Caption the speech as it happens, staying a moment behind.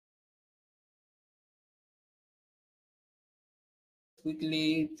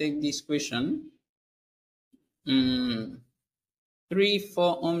quickly take this question. 3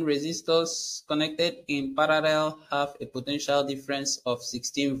 4-ohm resistors connected in parallel have a potential difference of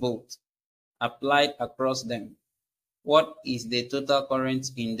 16 volts applied across them. What is the total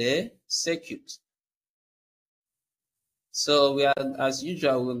current in the circuit? So we are, as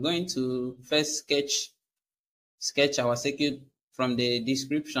usual, we're going to first sketch our circuit from the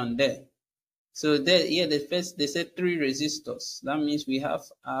description there. So there, here the first they said 3 resistors. That means we have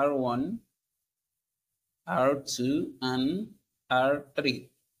R1, R2, and R3,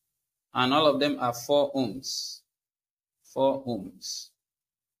 and all of them are 4 ohms. 4 ohms.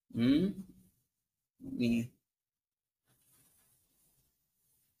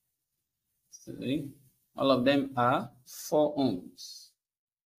 All of them are 4 ohms.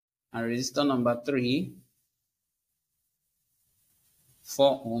 And resistor number 3,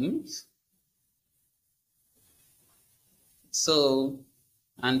 4 ohms. So,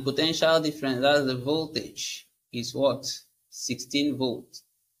 and potential difference, that's the voltage, is what? 16 volts.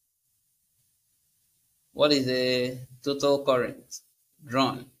 What is the total current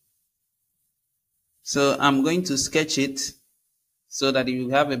drawn? So I'm going to sketch it so that you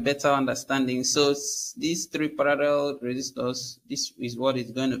have a better understanding. So these 3 parallel resistors, this is what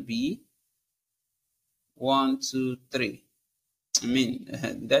it's going to be. 1, 2, 3.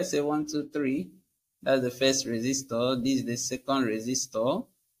 Did I say 1, 2, 3? That's the first resistor. This is the second resistor.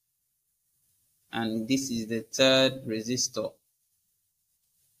 And this is the third resistor.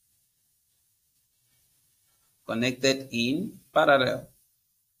 Connected in parallel.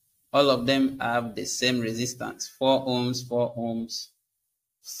 All of them have the same resistance. 4 ohms, 4 ohms,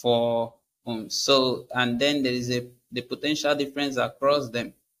 4 ohms. So, and then there is the potential difference across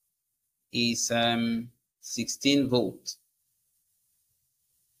them is 16 volts.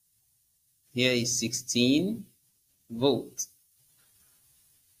 Here is 16 volts.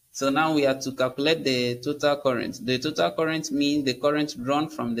 So now we have to calculate the total current. The total current means the current drawn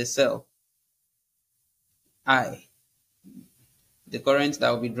from the cell, I. The current that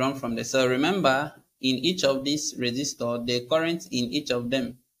will be drawn from the cell. Remember, in each of these resistors, the current in each of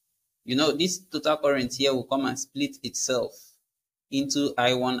them, this total current here will come and split itself into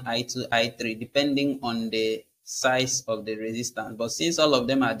I1, I2, I3, depending on the size of the resistance. But since all of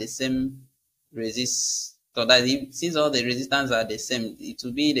them are the same resistor, since all the resistance are the same, it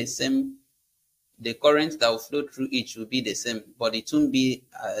will be the same. The current that will flow through each will be the same, but it won't be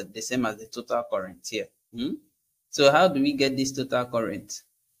the same as the total current here. So how do we get this total current?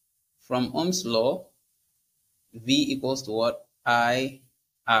 From Ohm's law, V equals to what?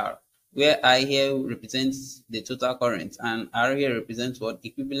 IR. Where I here represents the total current and R here represents what?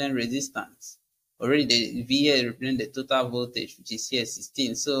 Equivalent resistance. Already the V here represents the total voltage, which is here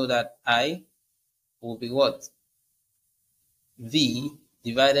 16. So that I will be what? V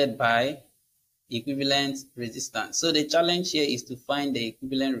divided by equivalent resistance. So the challenge here is to find the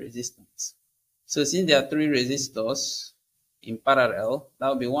equivalent resistance. So since there are 3 resistors in parallel, that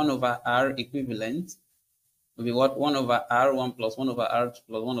will be 1 over R equivalent. Will be what? 1 over R1 plus 1 over R2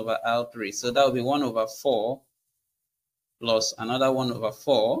 plus 1 over R3. So that will be 1 over 4 plus another 1 over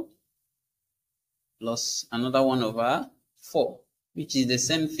 4 plus another 1 over 4, which is the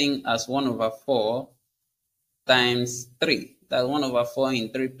same thing as 1 over 4 times 3. That's 1 over 4 in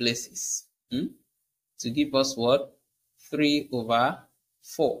 3 places. To give us what? 3 over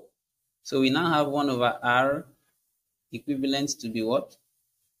 4. So we now have 1 over R equivalent to be what?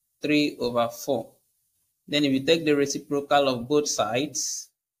 3 over 4. Then if you take the reciprocal of both sides,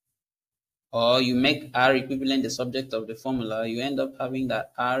 or you make R equivalent the subject of the formula, you end up having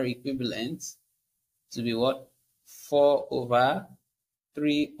that R equivalent to be what? 4 over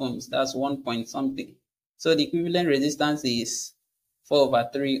 3 ohms. That's 1 point something. So the equivalent resistance is 4 over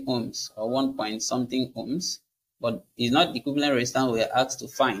 3 ohms, or 1 point something ohms. But it's not the equivalent resistance we are asked to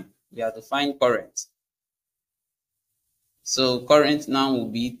find. We have to find current. So current now will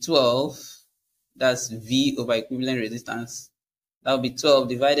be 12. That's V over equivalent resistance. That will be 12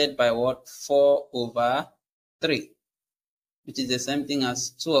 divided by what? 4 over 3, which is the same thing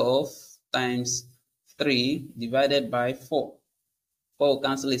as 12 times 3 divided by 4. 4 will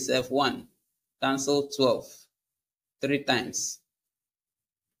cancel itself 1. Cancel 12. 3 times.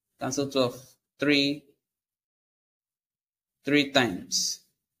 Cancel 12. 3 times.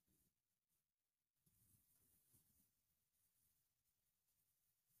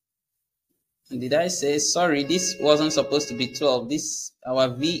 Did I say, sorry, this wasn't supposed to be 12. Our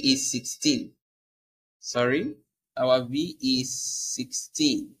V is 16. Sorry, our V is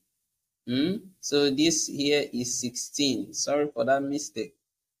 16. So this here is 16. Sorry for that mistake.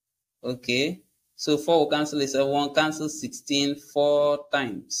 Okay, So 4 will cancel itself. 1 cancel 16 4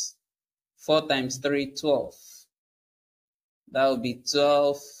 times. 4 times 3, 12. That will be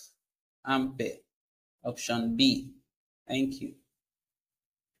 12 ampere. Option B. Thank you.